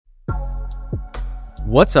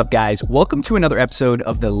What's up, guys? Welcome to another episode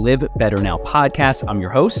of the Live Better Now podcast. I'm your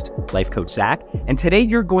host, Life Coach Zach, and today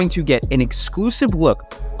you're going to get an exclusive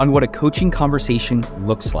look on what a coaching conversation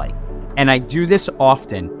looks like. And I do this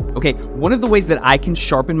often. Okay, one of the ways that I can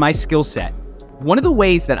sharpen my skill set, one of the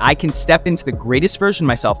ways that I can step into the greatest version of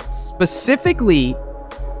myself, specifically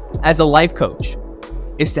as a life coach,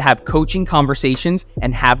 is to have coaching conversations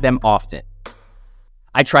and have them often.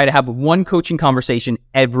 I try to have one coaching conversation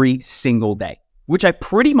every single day, which I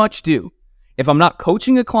pretty much do. If I'm not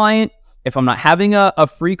coaching a client, if I'm not having a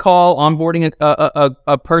free call, onboarding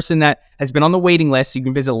a person that has been on the waiting list, you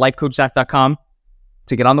can visit lifecoachzach.com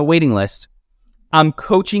to get on the waiting list. I'm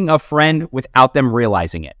coaching a friend without them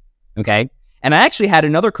realizing it, okay? And I actually had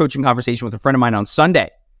another coaching conversation with a friend of mine on Sunday,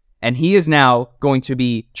 and he is now going to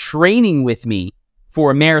be training with me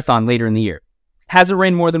for a marathon later in the year. Hasn't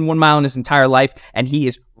ran more than 1 mile in his entire life, and he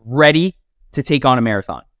is ready to take on a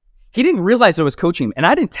marathon. He didn't realize I was coaching him, and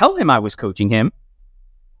I didn't tell him I was coaching him.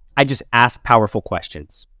 I just asked powerful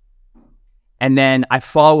questions. And then I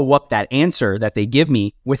follow up that answer that they give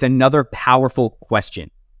me with another powerful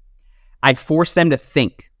question. I force them to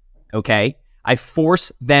think, okay? I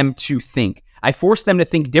force them to think. I force them to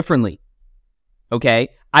think differently, okay?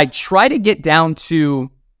 I try to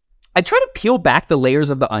peel back the layers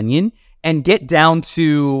of the onion and get down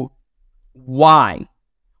to why.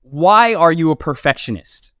 Why are you a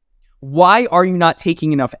perfectionist? Why are you not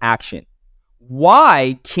taking enough action?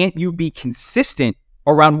 Why can't you be consistent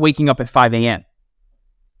around waking up at 5 a.m.?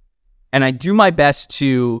 And I do my best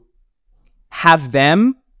to have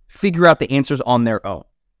them figure out the answers on their own.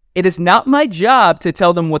 It is not my job to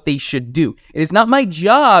tell them what they should do. It is not my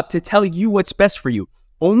job to tell you what's best for you.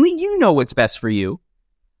 Only you know what's best for you.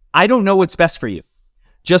 I don't know what's best for you.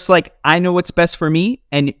 Just like I know what's best for me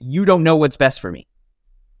and you don't know what's best for me.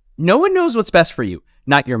 No one knows what's best for you.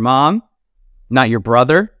 Not your mom, not your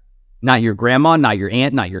brother, not your grandma, not your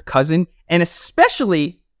aunt, not your cousin, and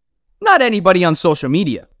especially not anybody on social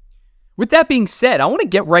media. With that being said, I want to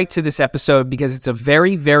get right to this episode because it's a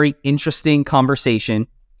very, very interesting conversation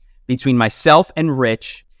between myself and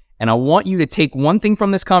Rich. And I want you to take one thing from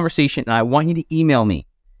this conversation and I want you to email me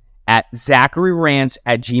at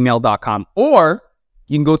zacharyrants@gmail.com, or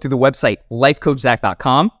you can go through the website,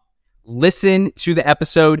 lifecoachzach.com, listen to the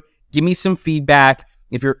episode, give me some feedback.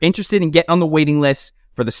 If you're interested in getting on the waiting list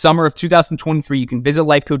for the summer of 2023, you can visit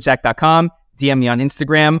lifecoachzach.com, DM me on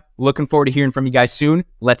Instagram. Looking forward to hearing from you guys soon.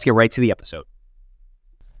 Let's get right to the episode.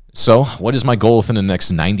 So, what is my goal within the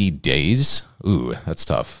next 90 days? Ooh, that's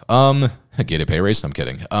tough. Get a pay raise? I'm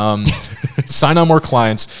kidding. Sign on more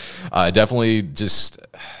clients. Definitely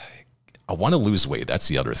I want to lose weight. That's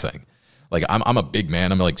the other thing. Like, I'm a big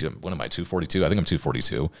man. I'm like, what am I, 242? I think I'm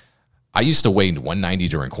 242. I used to weigh 190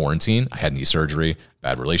 during quarantine. I had knee surgery,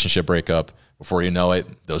 bad relationship breakup. Before you know it,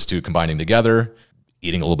 those two combining together,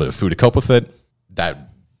 eating a little bit of food to cope with it, I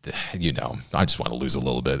just want to lose a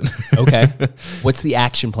little bit. Okay. What's the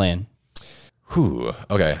action plan?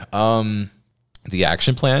 Okay. The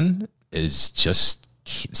action plan is just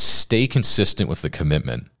stay consistent with the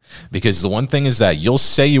commitment. Because the one thing is that you'll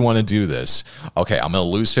say you want to do this. Okay, I'm going to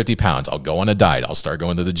lose 50 pounds. I'll go on a diet. I'll start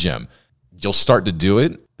going to the gym. You'll start to do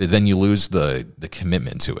it, but then you lose the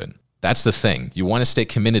commitment to it. That's the thing. You want to stay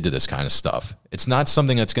committed to this kind of stuff. It's not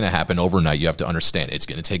something that's going to happen overnight. You have to understand it's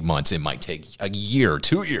going to take months. It might take a year,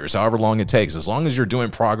 2 years, however long it takes. As long as you're doing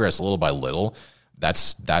progress little by little,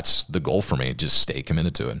 that's the goal for me. Just stay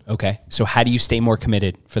committed to it. Okay. So how do you stay more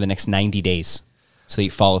committed for the next 90 days so that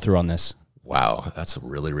you follow through on this? Wow, that's a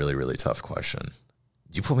really, really, really tough question.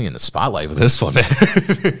 You put me in the spotlight with this one, man.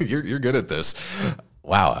 You're good at this.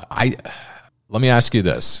 Wow. Let me ask you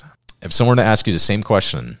this. If someone were to ask you the same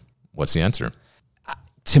question, what's the answer?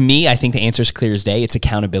 To me, I think the answer is clear as day. It's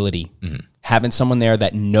accountability. Mm-hmm. Having someone there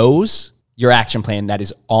that knows your action plan, that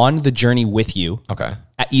is on the journey with you. Okay.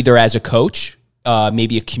 Either as a coach,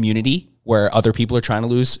 maybe a community where other people are trying to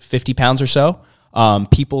lose 50 pounds or so.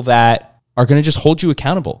 People that are going to just hold you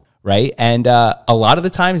accountable. Right. And a lot of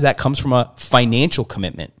the times that comes from a financial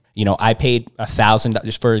commitment. You know, I paid $1,000,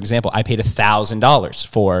 just for example, I paid $1,000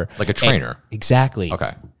 for like a trainer. Exactly.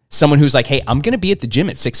 Okay. Someone who's like, hey, I'm going to be at the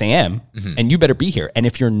gym at 6 a.m. And you better be here. And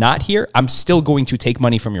if you're not here, I'm still going to take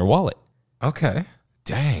money from your wallet. Okay.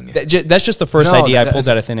 Dang. That's just the first idea I pulled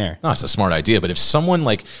out of thin air. No, it's a smart idea. But if someone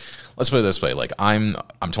let's put it this way, I'm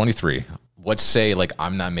 23. Let's say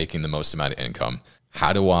I'm not making the most amount of income.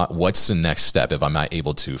 What's the next step if I'm not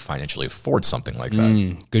able to financially afford something like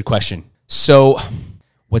that? Good question. So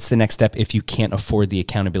what's the next step if you can't afford the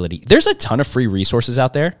accountability? There's a ton of free resources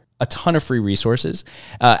out there.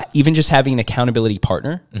 Even just having an accountability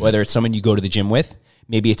partner, whether it's someone you go to the gym with,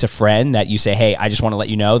 Maybe it's a friend that you say, hey, I just want to let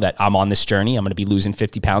you know that I'm on this journey. I'm going to be losing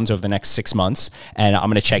 50 pounds over the next 6 months, and I'm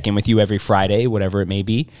going to check in with you every Friday, whatever it may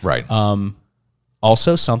be. Right.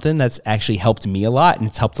 Also, something that's actually helped me a lot, and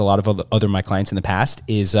it's helped a lot of other my clients in the past,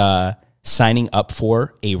 is signing up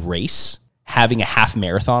for a race, having a half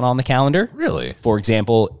marathon on the calendar. Really? For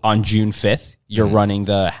example, on June 5th, you're running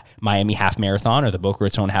the Miami half marathon or the Boca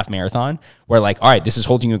Raton half marathon, where like, all right, this is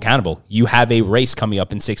holding you accountable. You have a race coming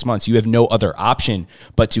up in 6 months. You have no other option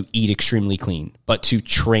but to eat extremely clean, but to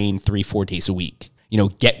train 3-4 days a week,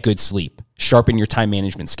 get good sleep, sharpen your time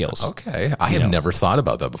management skills. Okay. I have never thought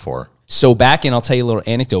about that before. So I'll tell you a little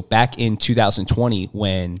anecdote. Back in 2020,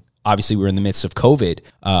 when obviously we were in the midst of COVID,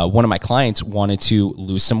 one of my clients wanted to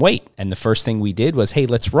lose some weight. And the first thing we did was, hey,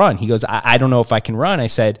 let's run. He goes, I don't know if I can run. I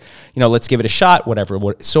said, let's give it a shot, whatever,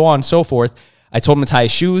 so on and so forth. I told him to tie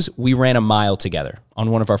his shoes. We ran a mile together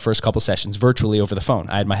on one of our first couple sessions virtually over the phone.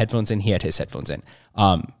 I had my headphones in. He had his headphones in.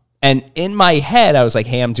 And in my head, I was like,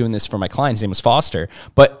 hey, I'm doing this for my client. His name was Foster.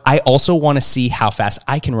 But I also want to see how fast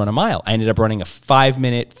I can run a mile. I ended up running a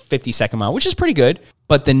 5-minute, 50-second mile, which is pretty good.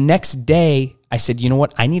 But the next day, I said, you know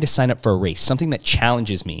what? I need to sign up for a race, something that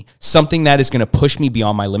challenges me, something that is going to push me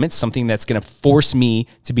beyond my limits, something that's going to force me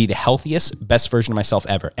to be the healthiest, best version of myself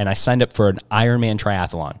ever. And I signed up for an Ironman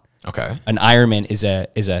triathlon. Okay. An Ironman is a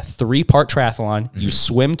 3-part triathlon. Mm-hmm. You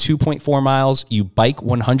swim 2.4 miles, you bike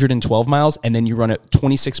 112 miles, and then you run a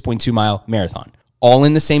 26.2 mile marathon. All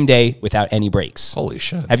in the same day without any breaks. Holy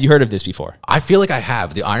shit. Have you heard of this before? I feel like I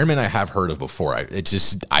have. The Ironman I have heard of before. I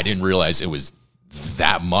didn't realize it was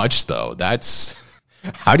that much though.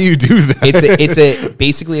 How do you do that? It's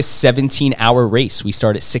basically a 17-hour race. We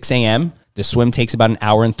start at 6 a.m. The swim takes about an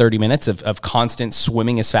hour and 30 minutes of constant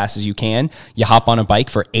swimming as fast as you can. You hop on a bike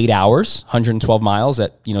for 8 hours, 112 miles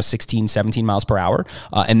at 16, 17 miles per hour.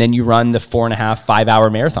 And then you run the 4.5, 5-hour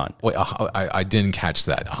marathon. Wait, I didn't catch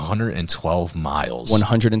that. 112 miles.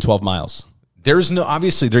 112 miles.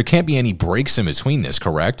 Obviously there can't be any breaks in between this,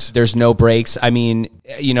 correct? There's no breaks. I mean,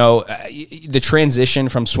 the transition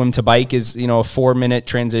from swim to bike is, a 4-minute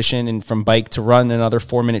transition, and from bike to run, another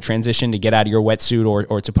 4-minute transition to get out of your wetsuit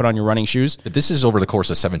or to put on your running shoes. But this is over the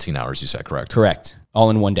course of 17 hours, you said, correct? Correct.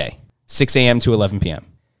 All in one day, 6 a.m. to 11 p.m.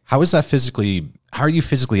 How are you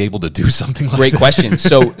physically able to do something like that? Great question.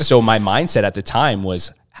 So my mindset at the time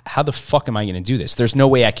was, how the fuck am I going to do this? There's no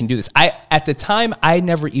way I can do this. At the time, I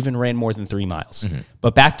never even ran more than 3 miles. Mm-hmm.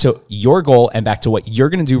 But back to your goal and back to what you're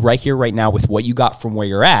going to do right here, right now with what you got from where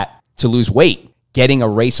you're at to lose weight, getting a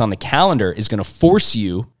race on the calendar is going to force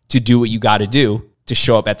you to do what you got to do to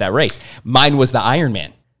show up at that race. Mine was the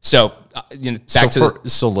Ironman. So,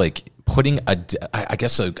 putting a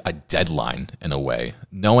deadline in a way,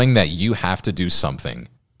 knowing that you have to do something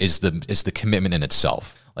is the commitment in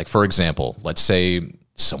itself. Like, for example, let's say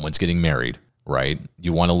someone's getting married, right?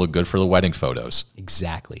 You want to look good for the wedding photos.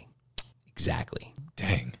 Exactly.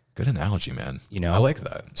 Dang, good analogy, man. I like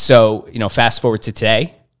that. So, fast forward to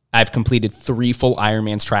today, I've completed 3 full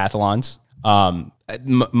Ironmans triathlons.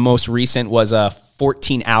 Most recent was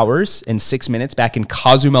 14 hours and 6 minutes back in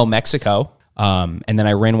Cozumel, Mexico. And then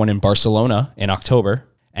I ran one in Barcelona in October.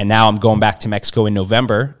 And now I'm going back to Mexico in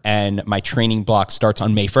November, and my training block starts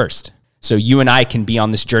on May 1st. So you and I can be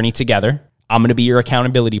on this journey together. I'm going to be your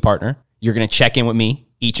accountability partner. You're going to check in with me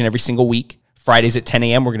each and every single week. Fridays at 10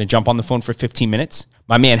 a.m., we're going to jump on the phone for 15 minutes.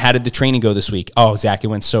 My man, how did the training go this week? Oh, Zach, it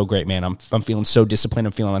went so great, man. I'm feeling so disciplined.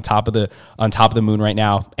 I'm feeling on top of the moon right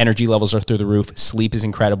now. Energy levels are through the roof. Sleep is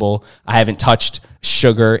incredible. I haven't touched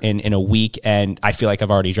sugar in a week, and I feel like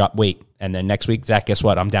I've already dropped weight. And then next week, Zach, guess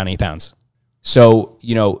what? I'm down 8 pounds. So,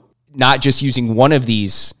 not just using one of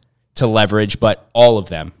these to leverage, but all of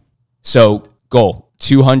them. So goal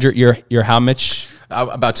 200. You're how much?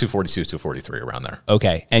 About 242, 243 around there.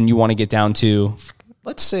 Okay, and you want to get down to,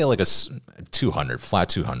 let's say like a 200, flat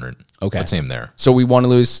 200. Okay, let's aim there. So we want to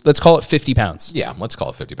lose. Let's call it 50 pounds. Yeah, let's call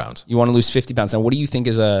it 50 pounds. You want to lose 50 pounds. Now, what do you think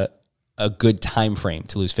is a good time frame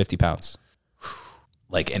to lose 50 pounds?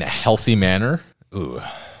 Like in a healthy manner? Ooh,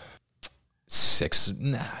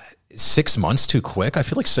 6 months too quick. I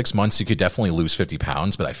feel like 6 months you could definitely lose 50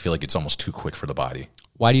 pounds, but I feel like it's almost too quick for the body.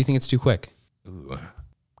 Why do you think it's too quick? Ooh.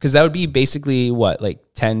 Because that would be basically what, like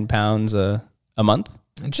 10 pounds a month?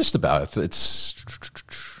 Just about. It's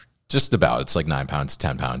like 9 pounds,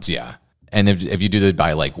 10 pounds. Yeah. And if you do that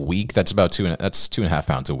by like week, that's about 2.5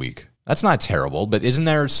 pounds a week. That's not terrible, but isn't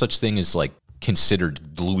there such thing as like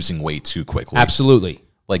considered losing weight too quickly? Absolutely.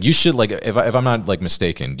 Like you should, like, if I'm not like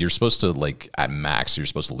mistaken, you're supposed to, like, at max, you're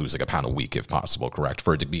supposed to lose like a pound a week if possible, correct?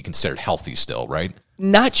 For it to be considered healthy still, right?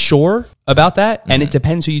 Not sure about that. And it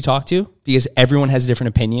depends who you talk to, because everyone has a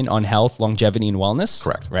different opinion on health, longevity, and wellness.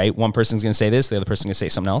 Correct. Right? One person's going to say this, the other person's going to say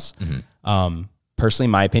something else. Personally,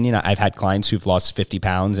 my opinion, I've had clients who've lost 50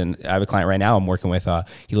 pounds, and I have a client right now I'm working with.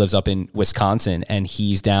 He lives up in Wisconsin, and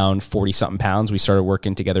he's down 40-something pounds. We started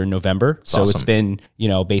working together in November. So It's been,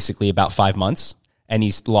 basically about 5 months, and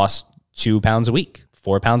he's lost 2 pounds a week,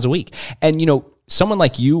 4 pounds a week. And, someone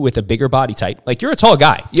like you with a bigger body type, like you're a tall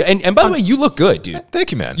guy. And by the way, you look good, dude.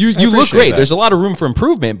 Thank you, man. You look great. That. There's a lot of room for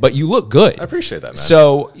improvement, but you look good. I appreciate that, man.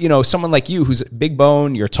 So, someone like you who's big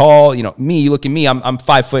bone, you're tall, me, you look at me, I'm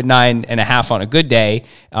 5'9.5" on a good day.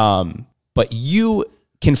 But you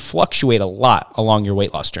can fluctuate a lot along your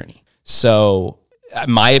weight loss journey. So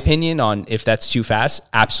my opinion on if that's too fast,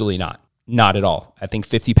 absolutely not. Not at all. I think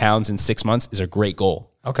 50 pounds in 6 months is a great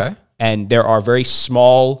goal. Okay. And there are very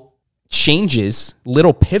small changes,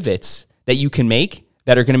 little pivots that you can make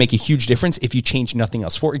that are going to make a huge difference if you change nothing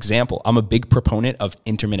else. For example, I'm a big proponent of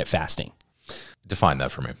intermittent fasting. Define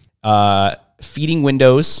that for me. Feeding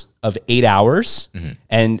windows of 8 hours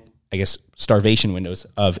and I guess starvation windows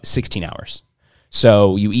of 16 hours.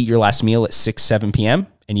 So you eat your last meal at 6, 7 p.m.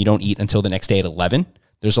 and you don't eat until the next day at 11.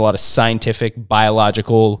 There's a lot of scientific,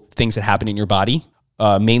 biological things that happen in your body,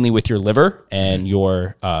 mainly with your liver and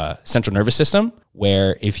your central nervous system,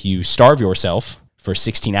 where if you starve yourself for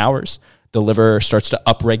 16 hours, the liver starts to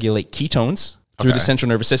upregulate ketones through the central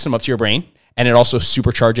nervous system up to your brain, and it also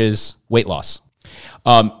supercharges weight loss.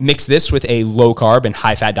 Mix this with a low-carb and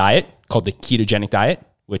high-fat diet called the ketogenic diet,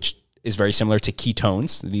 which is very similar to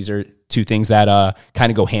ketones. These are two things that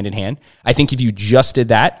kind of go hand in hand. I think if you just did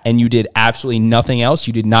that and you did absolutely nothing else,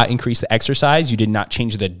 you did not increase the exercise, you did not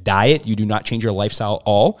change the diet, you do not change your lifestyle at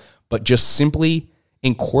all, but just simply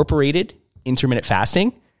incorporated intermittent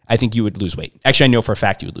fasting, I think you would lose weight. Actually, I know for a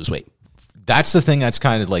fact you would lose weight. That's the thing that's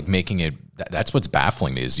kind of like making it, that's what's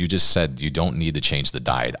baffling me is you just said you don't need to change the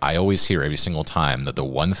diet. I always hear every single time that the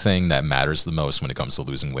one thing that matters the most when it comes to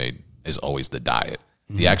losing weight is always the diet.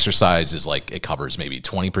 The exercise is like, it covers maybe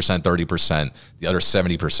 20%, 30%. The other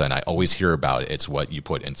 70%, I always hear about it. It's what you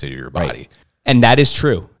put into your body. Right. And that is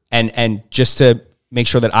true. And just to make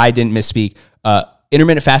sure that I didn't misspeak,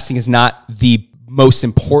 intermittent fasting is not the most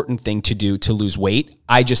important thing to do to lose weight.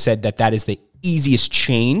 I just said that is the easiest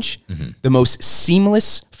change, the most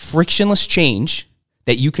seamless, frictionless change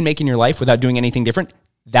that you can make in your life without doing anything different.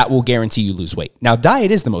 That will guarantee you lose weight. Now,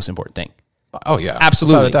 diet is the most important thing. Oh, yeah.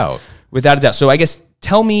 Absolutely. Without a doubt. Without a doubt. So I guess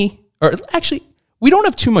tell me, or actually, we don't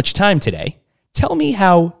have too much time today. Tell me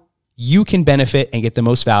how you can benefit and get the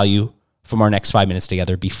most value from our next 5 minutes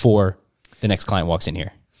together before the next client walks in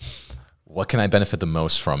here. What can I benefit the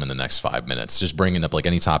most from in the next 5 minutes? Just bringing up like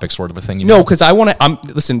any topic sort of a thing? No, because I want to,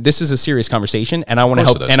 listen, this is a serious conversation and I want to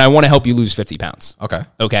help, and I want to help you lose 50 pounds. Okay.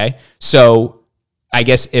 Okay. So I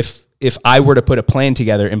guess if I were to put a plan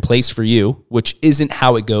together in place for you, which isn't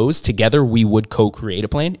how it goes, together we would co-create a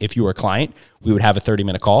plan. If you were a client, we would have a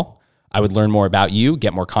 30-minute call. I would learn more about you,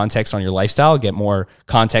 get more context on your lifestyle, get more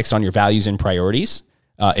context on your values and priorities.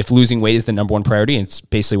 If losing weight is the number one priority, and it's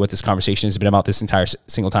basically what this conversation has been about this entire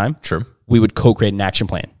single time, True. We would co-create an action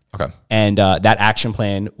plan. Okay. And that action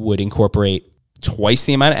plan would incorporate twice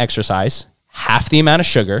the amount of exercise, half the amount of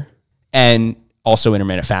sugar, and also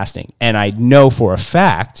intermittent fasting. And I know for a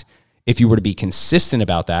fact, if you were to be consistent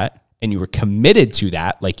about that and you were committed to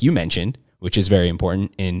that, like you mentioned, which is very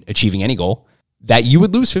important in achieving any goal, that you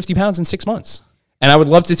would lose 50 pounds in 6 months. And I would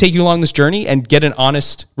love to take you along this journey and get an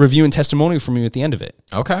honest review and testimonial from you at the end of it.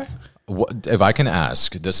 Okay. If I can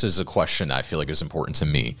ask, this is a question I feel like is important to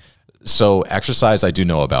me. So exercise, I do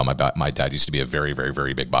know about. My dad used to be a very, very,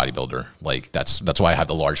 very big bodybuilder. Like that's why I have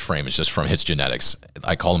the large frame. It's just from his genetics.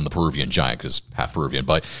 I call him the Peruvian giant because half Peruvian.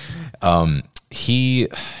 But he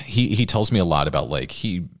tells me a lot about like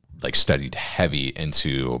he like studied heavy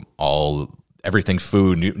into everything,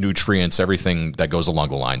 food, nutrients, everything that goes along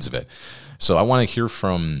the lines of it. So I want to hear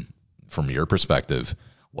from your perspective,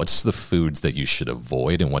 what's the foods that you should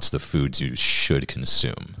avoid and what's the foods you should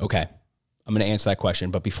consume? Okay. I'm going to answer that question.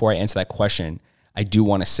 But before I answer that question, I do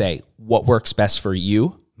want to say what works best for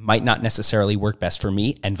you might not necessarily work best for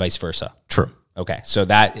me and vice versa. True. Okay. So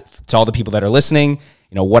that to all the people that are listening,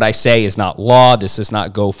 what I say is not law. This does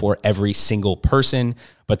not go for every single person.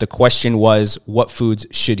 But the question was, what foods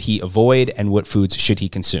should he avoid and what foods should he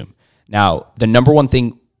consume? Now, the number one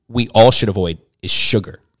thing we all should avoid is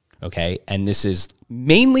sugar. Okay. And this is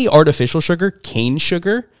mainly artificial sugar, cane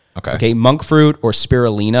sugar. Okay. Monk fruit or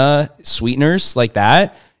spirulina sweeteners like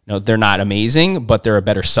that. They're not amazing, but they're a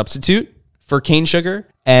better substitute for cane sugar.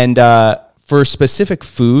 And for specific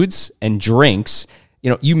foods and drinks,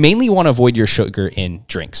 you mainly want to avoid your sugar in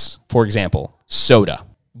drinks. For example, soda.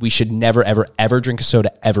 We should never, ever, ever drink a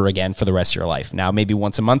soda ever again for the rest of your life. Now, maybe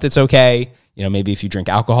once a month, it's okay. Maybe if you drink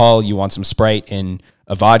alcohol, you want some Sprite in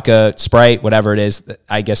a vodka, Sprite, whatever it is,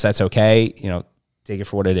 I guess that's okay. Take it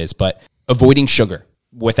for what it is. But avoiding sugar,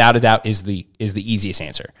 without a doubt, is the easiest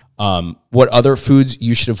answer. What other foods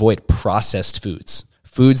you should avoid? Processed foods.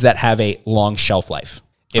 Foods that have a long shelf life.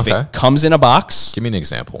 If it comes in a box. Give me an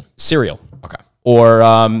example. Cereal. Okay. Or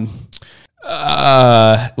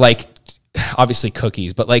obviously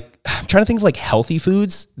cookies, but I'm trying to think of healthy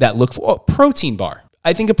foods that look for protein bar.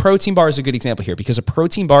 I think a protein bar is a good example here because a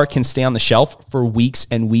protein bar can stay on the shelf for weeks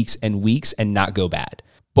and weeks and weeks and not go bad.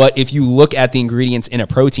 But if you look at the ingredients in a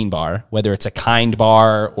protein bar, whether it's a Kind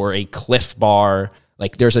bar or a Cliff bar,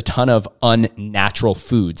 there's a ton of unnatural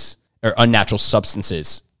foods or unnatural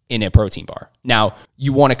substances in a protein bar. Now,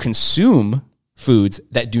 you want to consume foods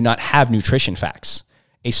that do not have nutrition facts.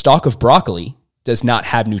 A stalk of broccoli does not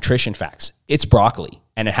have nutrition facts. It's broccoli,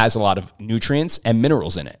 and it has a lot of nutrients and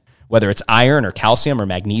minerals in it, whether it's iron or calcium or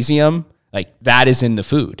magnesium, that is in the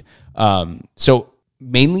food. So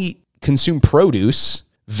mainly consume produce,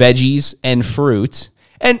 veggies, and fruit.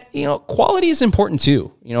 And, quality is important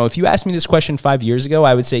too. If you asked me this question 5 years ago,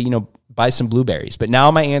 I would say, buy some blueberries. But now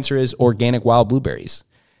my answer is organic wild blueberries.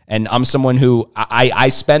 And I'm someone who I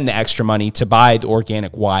spend the extra money to buy the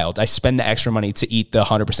organic wild. I spend the extra money to eat the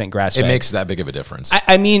 100% grass-fed. It makes that big of a difference.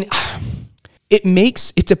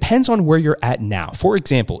 It depends on where you're at now. For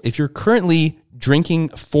example, if you're currently drinking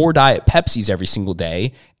 4 Diet Pepsis every single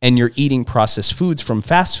day and you're eating processed foods from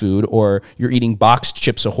fast food, or you're eating boxed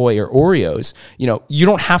Chips Ahoy or Oreos, you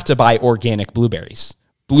don't have to buy organic blueberries.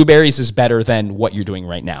 Blueberries is better than what you're doing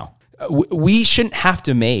right now. We shouldn't have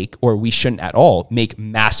to we shouldn't at all make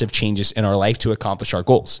massive changes in our life to accomplish our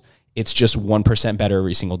goals. It's just 1% better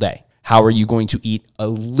every single day. How are you going to eat a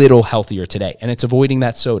little healthier today? And it's avoiding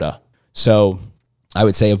that soda. So I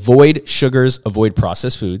would say avoid sugars, avoid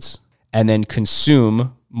processed foods, and then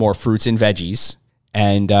consume more fruits and veggies.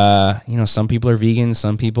 And, some people are vegan.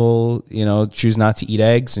 Some people, choose not to eat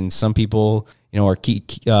eggs. And some people, are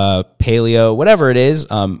paleo, whatever it is.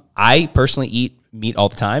 I personally eat meat all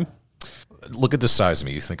the time. Look at the size of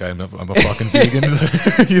me. You think I'm a fucking vegan?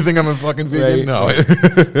 You think I'm a fucking vegan?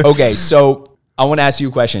 Right. No. Okay, so I want to ask you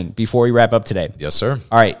a question before we wrap up today. Yes, sir.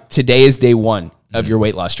 All right, today is day 1 of your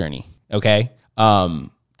weight loss journey, okay?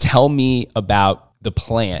 Tell me about the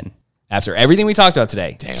plan. After everything we talked about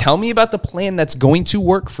today, tell me about the plan that's going to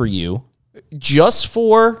work for you just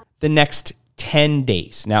for the next 10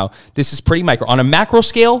 days. Now, this is pretty micro. On a macro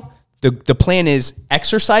scale, the plan is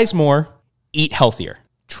exercise more, eat healthier.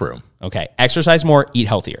 True. Okay. Exercise more, eat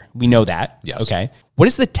healthier. We know that. Yes. Okay. What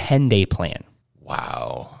is the 10-day plan?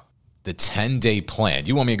 Wow. The 10-day plan.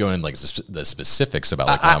 You want me to go into the specifics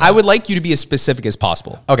about I would like you to be as specific as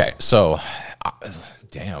possible. Okay. So,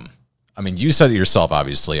 damn. I mean, you said it yourself,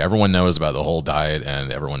 obviously. Everyone knows about the whole diet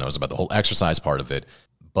and everyone knows about the whole exercise part of it.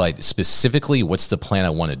 But specifically, what's the plan I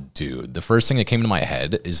want to do? The first thing that came to my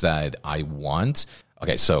head is that I want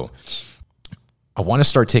to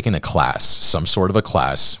start taking a class, some sort of a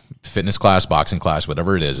class, fitness class, boxing class,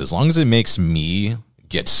 whatever it is, as long as it makes me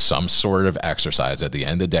get some sort of exercise at the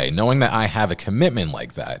end of the day, knowing that I have a commitment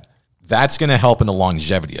like that, that's going to help in the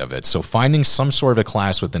longevity of it. So finding some sort of a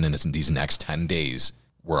class within these next 10 days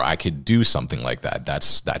where I could do something like that,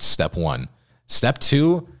 that's step 1. Step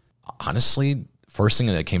 2, honestly, first thing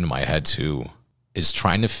that came to my head too is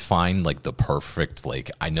trying to find the perfect,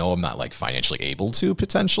 I know I'm not financially able to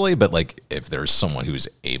potentially, but if there's someone who's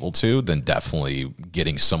able to, then definitely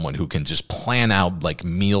getting someone who can just plan out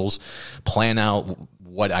meals, plan out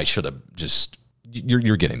what I should have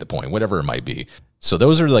you're getting the point, whatever it might be. So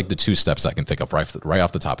those are the 2 steps I can think of right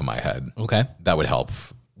off the top of my head. Okay. That would help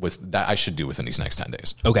with that I should do within these next 10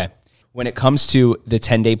 days. Okay. When it comes to the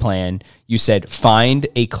 10-day plan, you said find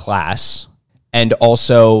a class and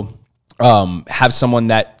also have someone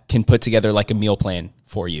that can put together a meal plan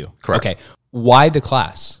for you. Correct. Okay. Why the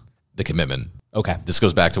class? The commitment. Okay. This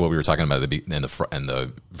goes back to what we were talking about in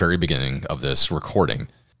the very beginning of this recording.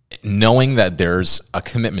 Knowing that there's a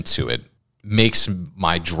commitment to it makes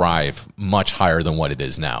my drive much higher than what it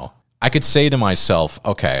is now. I could say to myself,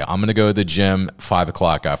 okay, I'm going to go to the gym 5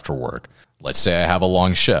 o'clock after work. Let's say I have a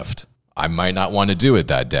long shift. I might not want to do it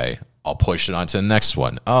that day. I'll push it on to the next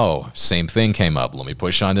one. Oh, same thing came up. Let me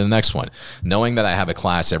push on to the next one. Knowing that I have a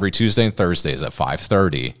class every Tuesday and Thursdays at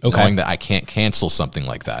 5:30, knowing that I can't cancel something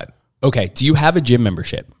like that. Okay. Do you have a gym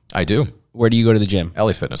membership? I do. Where do you go to the gym?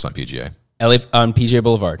 LA Fitness on PGA. LA on PGA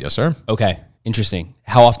Boulevard? Yes, sir. Okay. Interesting.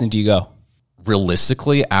 How often do you go?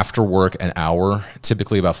 Realistically, after work, an hour,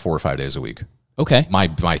 typically about 4 or 5 days a week. Okay. My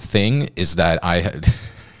thing is that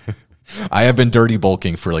I have been dirty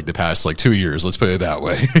bulking for like the past like 2 years. Let's put it that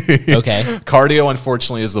way. Okay. Cardio,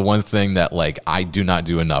 unfortunately, is the one thing that like I do not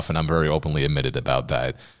do enough, and I'm very openly admitted about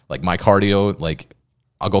that. Like my cardio, like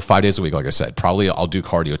I'll go 5 days a week. Like I said, probably I'll do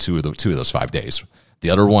cardio two of those 5 days. The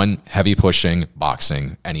other one, heavy pushing,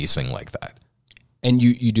 boxing, anything like that. And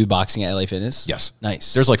you do boxing at LA Fitness? Yes.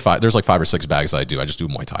 Nice. There's like 5 or 6 bags that I do. I just do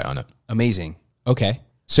Muay Thai on it. Amazing. Okay.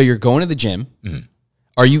 So you're going to the gym. Mm-hmm.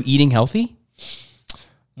 Are you eating healthy?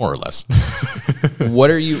 More or less. What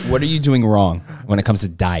are you doing wrong when it comes to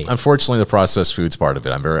diet? Unfortunately, the processed food's part of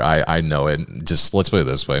it. I know it. Just let's put it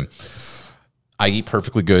this way. I eat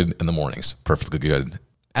perfectly good in the mornings, perfectly good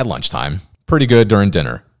at lunchtime, pretty good during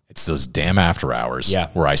dinner. It's those damn after hours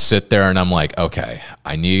where I sit there and I'm like, okay,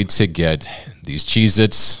 I need to get these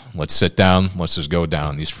Cheez-Its. Let's sit down. Let's just go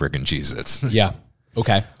down these friggin' Cheez-Its. Yeah.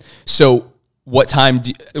 Okay. So what's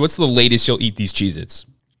the latest you'll eat these Cheez-Its?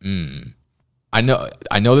 I know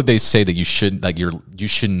that they say that you should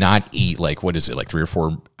not eat like, what is it, like 3 or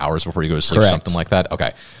 4 hours before you go to sleep, Correct. something like that.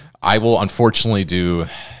 Okay. I will unfortunately,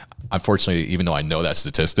 even though I know that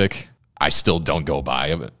statistic, I still don't go by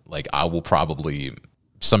it. Like I will probably,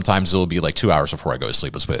 sometimes it'll be like 2 hours before I go to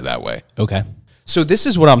sleep. Let's put it that way. Okay. So this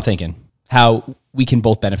is what I'm thinking, how we can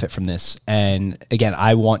both benefit from this. And again,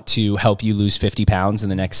 I want to help you lose 50 pounds in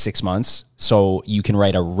the next 6 months so you can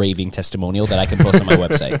write a raving testimonial that I can post on my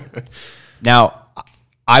website. Now,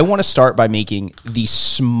 I want to start by making the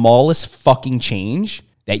smallest fucking change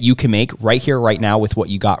that you can make right here, right now with what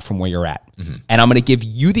you got from where you're at. Mm-hmm. And I'm going to give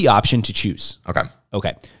you the option to choose.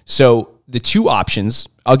 Okay. So the 2 options,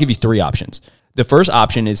 I'll give you 3 options. The first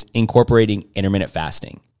option is incorporating intermittent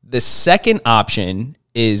fasting. The second option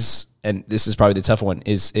is, and this is probably the tough one,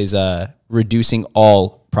 is reducing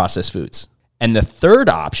all processed foods. And the third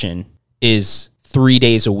option is 3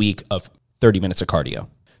 days a week of 30 minutes of cardio.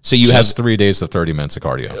 So you have 3 days of 30 minutes of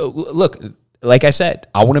cardio. Look, like I said,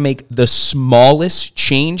 I want to make the smallest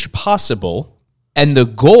change possible. And the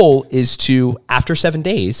goal is to, after 7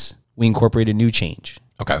 days, we incorporate a new change.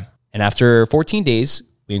 Okay. And after 14 days,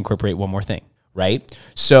 we incorporate one more thing, right?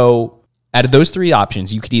 So out of those 3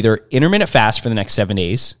 options, you could either intermittent fast for the next 7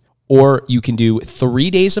 days, or you can do 3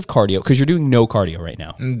 days of cardio, because you're doing no cardio right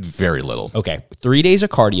now. Very little. Okay. 3 days of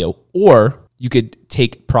cardio, or you could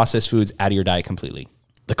take processed foods out of your diet completely.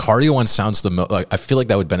 The cardio one sounds the most, I feel like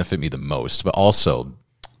that would benefit me the most, but also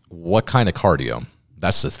what kind of cardio?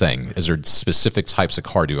 That's the thing. Is there specific types of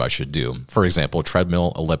cardio I should do? For example,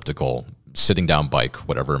 treadmill, elliptical, sitting down bike,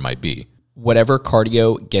 whatever it might be. Whatever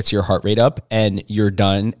cardio gets your heart rate up and you're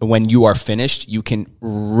done. When you are finished, you can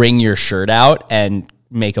wring your shirt out and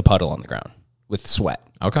make a puddle on the ground with sweat.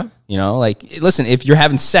 Okay. You know, like, listen, if you're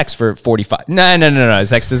having sex for 45, no,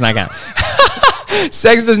 sex does not count.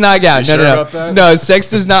 Sex does not count. You No, sure no, about that? no, sex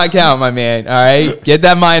does not count, my man. All right, get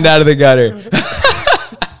that mind out of the gutter.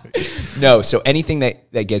 No, so anything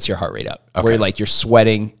that gets your heart rate up, where like you're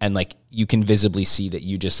sweating and like you can visibly see that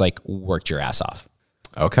you just like worked your ass off.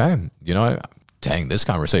 Okay. You know, dang, this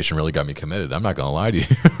conversation really got me committed. I'm not going to lie to you.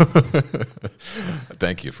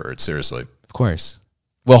 Thank you for it. Seriously. Of course.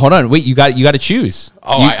 Well, hold on. Wait, you got to choose.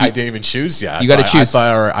 Oh, I didn't even choose yet. You got to choose.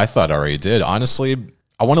 I thought I already did. Honestly,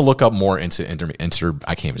 I want to look up more into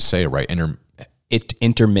I can't even say it right.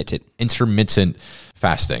 Intermittent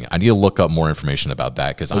fasting. I need to look up more information about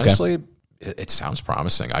that because honestly, it sounds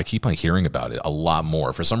promising. I keep on hearing about it a lot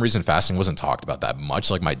more. For some reason, fasting wasn't talked about that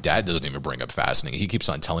much. Like my dad doesn't even bring up fasting. He keeps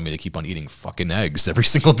on telling me to keep on eating fucking eggs every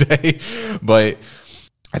single day. But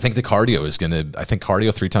I think the cardio is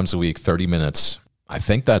cardio 3 times a week, 30 minutes. I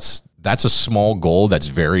think that's a small goal that's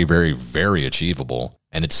very, very, very achievable.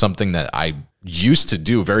 And it's something that I used to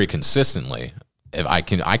do very consistently. If I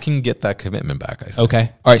can get that commitment back, I think.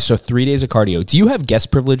 Okay. All right. So 3 days of cardio. Do you have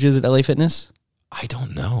guest privileges at LA Fitness? I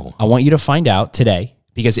don't know. I want you to find out today,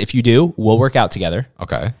 because if you do, we'll work out together.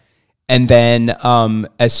 Okay. And then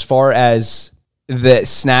as far as the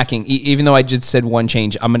snacking, even though I just said one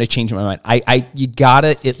change, I'm going to change my mind. You got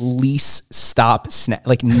to at least stop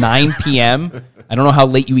like 9 p.m. I don't know how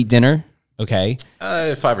late you eat dinner. Okay.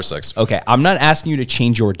 5 or 6. Okay. I'm not asking you to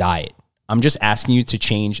change your diet. I'm just asking you to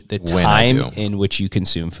change the time in which you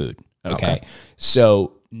consume food. Okay.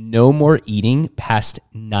 So no more eating past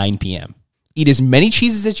 9 p.m. Eat as many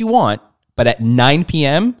cheeses as you want, but at 9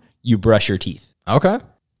 p.m., you brush your teeth. Okay.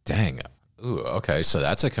 Dang. Ooh, okay. So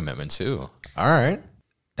that's a commitment too. All right.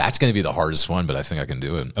 That's going to be the hardest one, but I think I can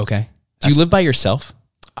do it. Okay. Do you live by yourself?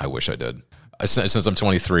 I wish I did. Since I'm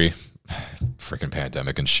 23, freaking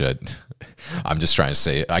pandemic and shit, I'm just trying to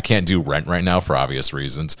say I can't do rent right now for obvious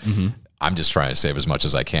reasons. Mm-hmm. I'm just trying to save as much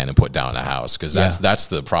as I can and put down a house, because that's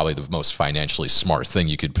probably the most financially smart thing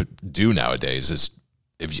you could do nowadays. Is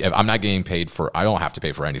if I'm not getting paid for, I don't have to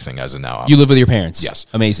pay for anything as of now. You live with your parents? Yes.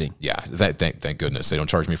 Amazing. Yeah. Thank goodness they don't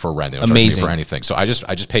charge me for rent. They don't charge me for anything. So I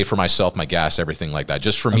just pay for myself, my gas, everything like that,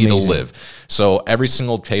 just for me to live. So every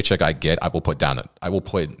single paycheck I get, I will put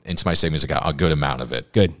into my savings account a good amount of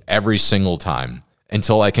it. Good. Every single time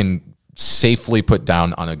until I can safely put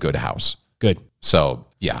down on a good house. Good. So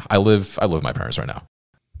yeah, I live with my parents right now.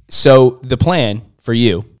 So the plan for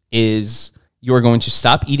you is you're going to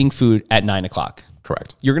stop eating food at 9 o'clock.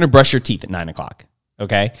 Correct. You're going to brush your teeth at 9 o'clock.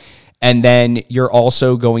 Okay. And then you're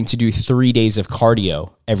also going to do 3 days of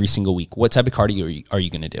cardio every single week. What type of cardio are you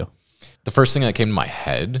going to do? The first thing that came to my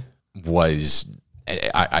head was,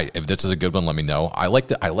 if this is a good one, let me know. I like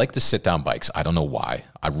the sit down bikes. I don't know why.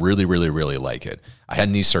 I really, really, really like it. I had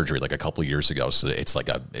knee surgery like a couple of years ago, so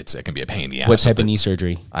it can be a pain in the ass. What type of knee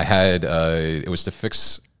surgery? I had it was to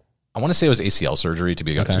fix. I want to say it was ACL surgery. To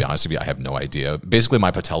be honest with you, I have no idea. Basically,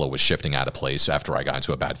 my patella was shifting out of place after I got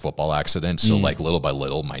into a bad football accident. So like little by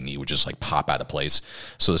little, my knee would just like pop out of place.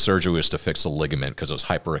 So the surgery was to fix the ligament because it was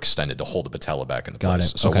hyperextended to hold the patella back into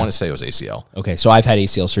place. So I want to say it was ACL. Okay, so I've had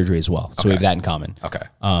ACL surgery as well. So we have that in common. Okay.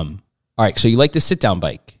 All right, so you like the sit down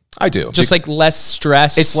bike? I do. Just like less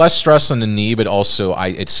stress. It's less stress on the knee, but also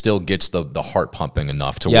it still gets the heart pumping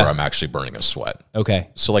enough to where I'm actually burning a sweat. Okay.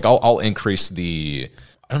 So like I'll increase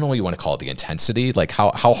I don't know what you want to call it, the intensity, like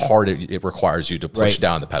how hard it requires you to push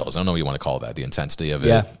down the pedals. I don't know what you want to call that, the intensity of it.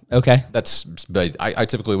 Yeah. Okay. But I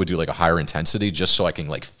typically would do like a higher intensity just so I can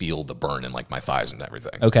like feel the burn in like my thighs and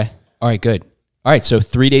everything. Okay. All right, good. All right, so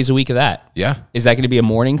 3 days a week of that. Yeah. Is that going to be a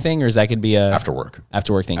morning thing or is that going to be a after work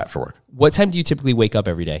thing? After work. What time do you typically wake up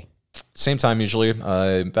every day? Same time usually,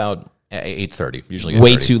 about 8:30. Usually 8:30.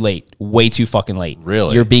 Way too late. Way too fucking late.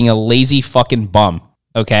 Really? You're being a lazy fucking bum.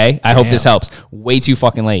 Okay. I hope this helps. Way too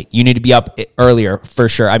fucking late. You need to be up earlier for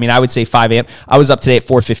sure. I mean, I would say 5 a.m. I was up today at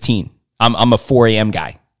 4:15. I'm a 4 a.m.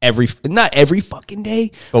 guy. Not every fucking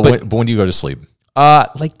day. But when do you go to sleep?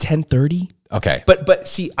 Like 10:30. Okay. But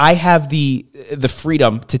see, I have the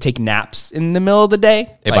freedom to take naps in the middle of the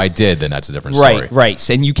day. If I did, then that's a different story. Right.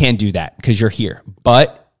 And you can't do that because you're here.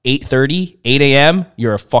 But 8:30, 8 a.m.,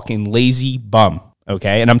 you're a fucking lazy bum.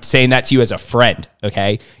 Okay. And I'm saying that to you as a friend.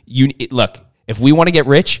 Okay. Look. If we want to get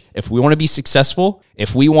rich, if we want to be successful,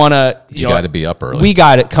 if we want to, you got to be up early. We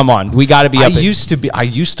got it. Come on, we got to be up. I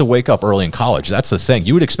used to wake up early in college. That's the thing.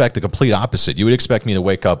 You would expect the complete opposite. You would expect me to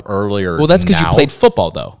wake up earlier. Well, that's because you played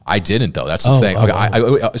football, though. I didn't, though. That's the thing.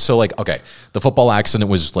 Okay, the football accident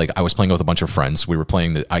was like I was playing with a bunch of friends. We were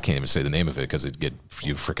playing I can't even say the name of it because it'd get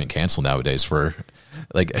you freaking canceled nowadays for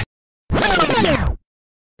like.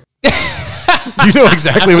 You know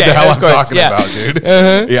exactly what the hell I'm talking about, dude.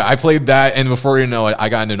 Uh-huh. Yeah, I played that, and before you know it, I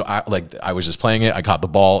got into I was just playing it. I caught the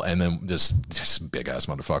ball, and then this big ass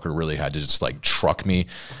motherfucker really had to just like truck me.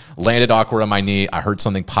 Landed awkward on my knee. I heard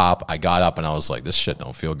something pop. I got up, and I was like, "This shit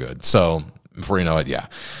don't feel good." So before you know it, yeah.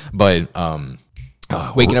 But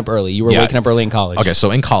waking up early. You were waking up early in college. Okay,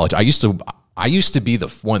 so in college, I used to be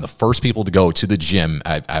one of the first people to go to the gym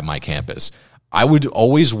at my campus. I would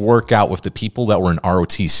always work out with the people that were in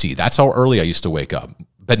ROTC. That's how early I used to wake up.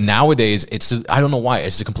 But nowadays, I don't know why.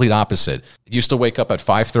 It's the complete opposite. I used to wake up at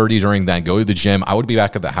 5:30 during that, go to the gym. I would be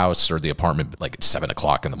back at the house or the apartment like at 7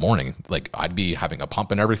 o'clock in the morning. Like I'd be having a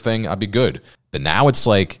pump and everything. I'd be good. But now it's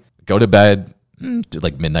like go to bed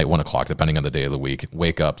like midnight, 1 o'clock, depending on the day of the week.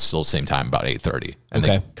 Wake up still same time, about 8:30. And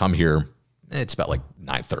then come here. It's about like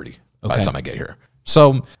 9:30 by the time I get here.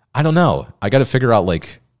 So I don't know. I got to figure out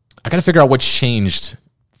what's changed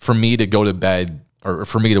for me to go to bed or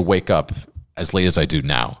for me to wake up as late as I do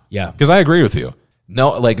now. Yeah. Because I agree with you.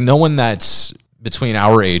 No one that's between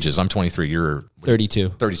our ages, I'm 23, you're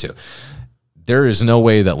 32. There is no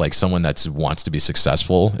way that like someone that wants to be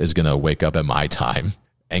successful is going to wake up at my time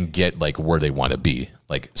and get like where they want to be,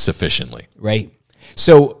 like sufficiently. Right.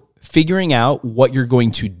 So figuring out what you're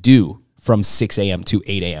going to do from 6 a.m. to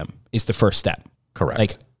 8 a.m. is the first step. Correct.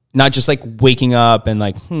 Like not just like waking up and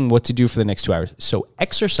like, what to do for the next 2 hours. So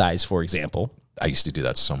exercise, for example. I used to do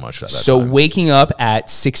that so much. So waking up at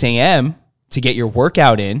 6 a.m. to get your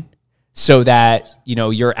workout in so that,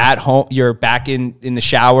 you're at home, you're back in the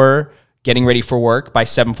shower, getting ready for work by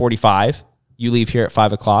 7:45. You leave here at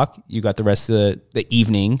 5 o'clock. You got the rest of the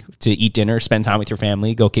evening to eat dinner, spend time with your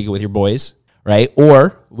family, go kick it with your boys, right?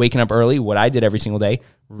 Or waking up early, what I did every single day,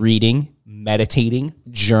 reading, meditating,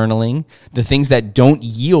 journaling, the things that don't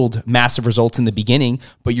yield massive results in the beginning,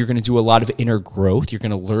 but you're going to do a lot of inner growth. You're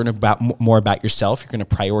going to learn more about yourself. You're going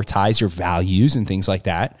to prioritize your values and things like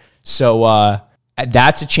that. So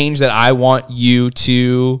that's a change that I want you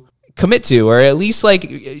to commit to, or at least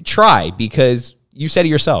like try, because you said it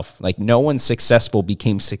yourself, like no one successful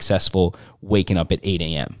became successful waking up at 8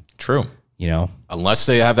 a.m. True. You know, unless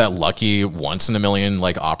they have that lucky once in a million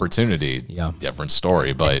like opportunity. Yeah. Different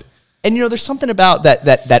story. But and you know, there's something about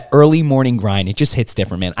that early morning grind. It just hits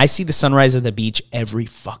different, man. I see the sunrise at the beach every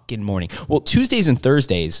fucking morning. Well, Tuesdays and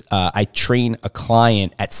Thursdays, I train a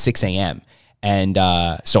client at 6 a.m. And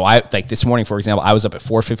so I, like this morning, for example, I was up at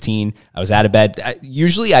 4:15. I was out of bed.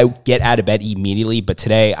 Usually I get out of bed immediately, but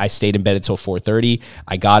today I stayed in bed until 4:30.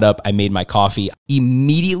 I got up, I made my coffee,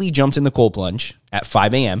 immediately jumped in the cold plunge at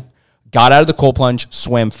 5 a.m., got out of the cold plunge,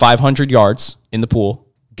 swam 500 yards in the pool,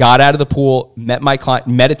 got out of the pool, met my client,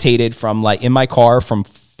 meditated from like in my car from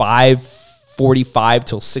 5:45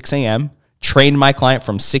 till 6 a.m., trained my client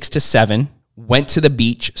from 6 to 7, went to the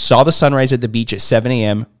beach, saw the sunrise at the beach at 7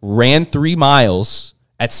 a.m., ran 3 miles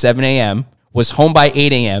at 7 a.m., was home by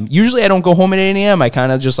 8 a.m. Usually I don't go home at 8 a.m. I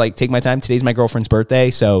kind of just like take my time. Today's my girlfriend's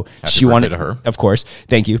birthday, so she wanted to her. Of course.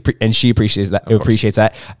 Thank you. And she appreciates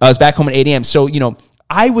that. I was back home at 8 a.m. So, you know,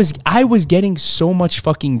 I was getting so much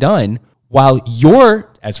fucking done while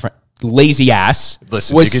your lazy ass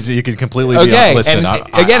listen, was, you can completely be on. Listen,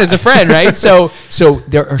 again, as a friend, right? So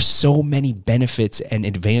there are so many benefits and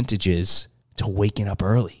advantages to waking up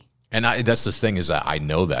early. And that's the thing, is that I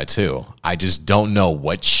know that too. I just don't know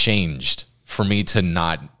what changed for me to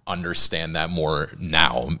not understand that more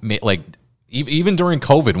now. Like even during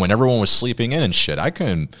COVID, when everyone was sleeping in and shit,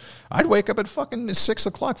 I'd wake up at fucking 6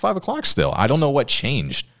 o'clock, 5 o'clock still. I don't know what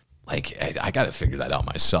changed. Like I got to figure that out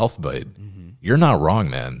myself, but you're not wrong,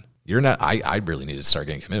 man. You're not. I really need to start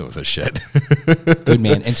getting committed with this shit. Good,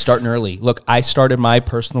 man. And starting early. Look, I started my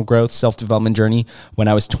personal growth, self-development journey when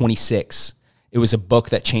I was 26. It was a book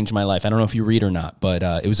that changed my life. I don't know if you read or not, but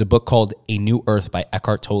it was a book called A New Earth by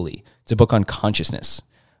Eckhart Tolle. It's a book on consciousness,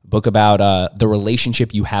 a book about the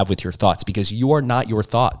relationship you have with your thoughts, because you are not your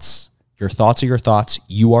thoughts. Your thoughts are your thoughts.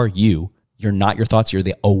 You are you. You're not your thoughts. You're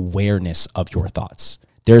the awareness of your thoughts.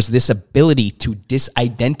 There's this ability to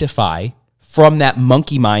disidentify from that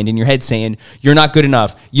monkey mind in your head saying, you're not good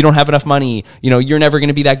enough. You don't have enough money. You know, you're never going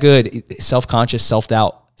to be that good. Self-conscious,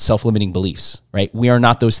 self-doubt, self-limiting beliefs, right? We are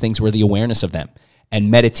not those things. We're the awareness of them.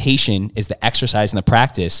 And meditation is the exercise and the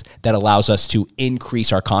practice that allows us to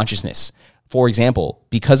increase our consciousness. For example,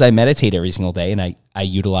 because I meditate every single day and I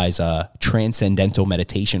utilize transcendental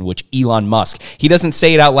meditation, which Elon Musk, he doesn't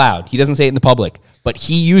say it out loud. He doesn't say it in the public, but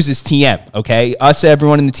he uses TM, okay? Us,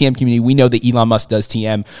 everyone in the TM community, we know that Elon Musk does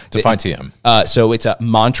TM. Define TM. So it's a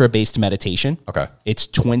mantra-based meditation. Okay. It's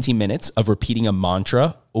 20 minutes of repeating a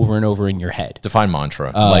mantra over and over in your head. Define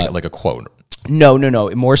mantra, like a quote. No.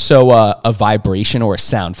 More so a vibration or a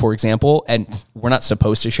sound, for example. And we're not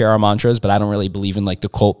supposed to share our mantras, but I don't really believe in like the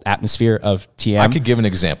cult atmosphere of TM. I could give an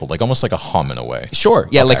example, like almost like a hum in a way. Sure.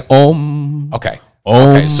 Yeah, okay. like Om. Okay.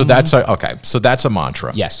 Okay. So that's a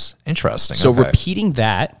mantra. Yes. Interesting. So okay. repeating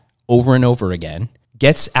that over and over again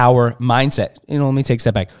gets our mindset. You know, let me take a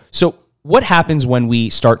step back. So what happens when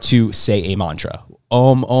we start to say a mantra?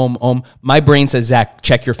 Om, om, om. My brain says, Zach,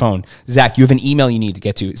 check your phone. Zach, you have an email you need to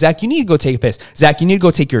get to. Zach, you need to go take a piss. Zach, you need to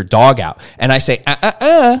go take your dog out. And I say,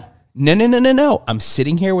 No. I'm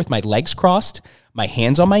sitting here with my legs crossed, my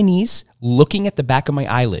hands on my knees, looking at the back of my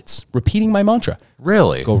eyelids, repeating my mantra.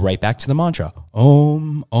 Really? Go right back to the mantra.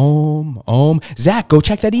 Om, om, om. Zach, go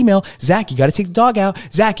check that email. Zach, you got to take the dog out.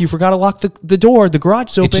 Zach, you forgot to lock the door. The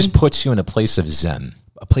garage is open. It just puts you in a place of zen.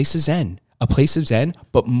 A place of zen,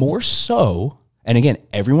 but more so, and again,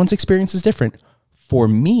 everyone's experience is different. For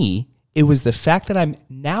me, it was the fact that I'm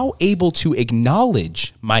now able to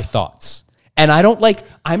acknowledge my thoughts. And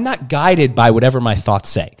I'm not guided by whatever my thoughts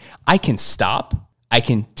say. I can stop, I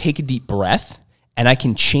can take a deep breath, and I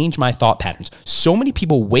can change my thought patterns. So many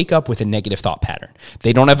people wake up with a negative thought pattern.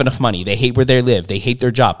 They don't have enough money. They hate where they live. They hate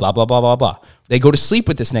their job, blah, blah, blah, blah, blah. They go to sleep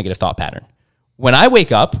with this negative thought pattern. When I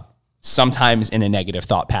wake up, sometimes in a negative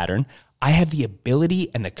thought pattern, I have the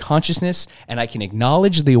ability and the consciousness, and I can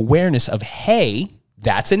acknowledge the awareness of, hey,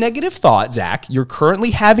 that's a negative thought, Zach. You're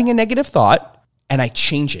currently having a negative thought, and I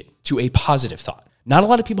change it to a positive thought. Not a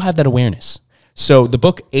lot of people have that awareness. So the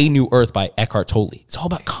book, A New Earth by Eckhart Tolle, it's all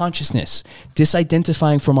about consciousness,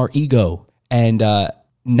 disidentifying from our ego, and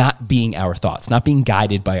not being our thoughts, not being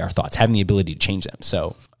guided by our thoughts, having the ability to change them.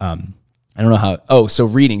 So, I don't know how. So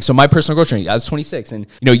reading. So my personal growth journey, I was 26 and,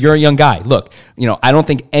 you're a young guy. Look, I don't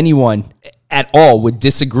think anyone at all would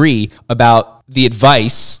disagree about the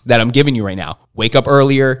advice that I'm giving you right now. Wake up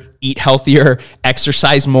earlier, eat healthier,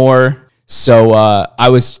 exercise more. So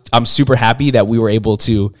I'm super happy that we were able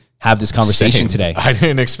to have this conversation Same. today. I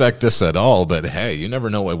didn't expect this at all, but hey, you never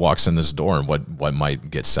know what walks in this door and what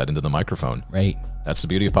might get said into the microphone. Right. That's the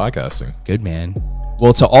beauty of podcasting. Good, man.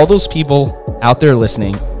 Well, to all those people out there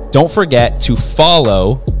listening, don't forget to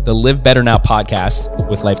follow the Live Better Now podcast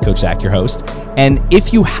with Life Coach Zach, your host. And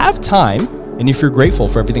if you have time, and if you're grateful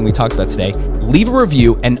for everything we talked about today, leave a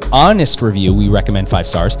review, an honest review. We recommend 5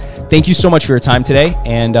 stars. Thank you so much for your time today,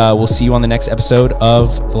 and we'll see you on the next episode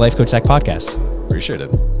of the Life Coach Zach podcast. Appreciate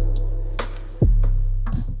it.